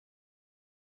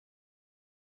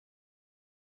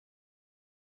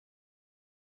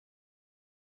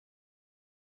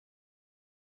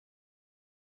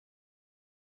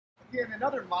Again,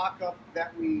 another mock-up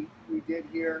that we did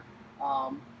here.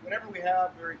 Whenever we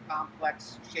have very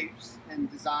complex shapes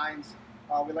and designs,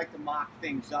 we like to mock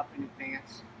things up in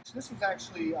advance. So this was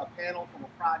actually a panel from a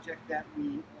project that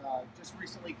we just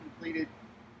recently completed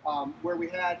where we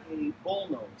had a bull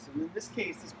nose. And in this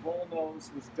case, this bull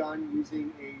nose was done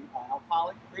using a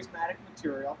alcoholic prismatic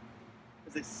material.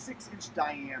 It's a 6-inch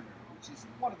diameter, which is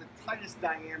one of the tightest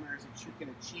diameters that you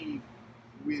can achieve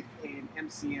with an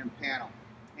MCM panel.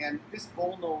 And this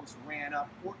bull nose ran up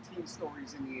 14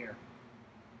 stories in the air.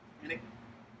 And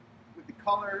with the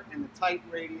color and the tight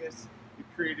radius, it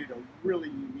created a really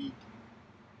unique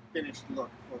finished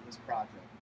look for this project.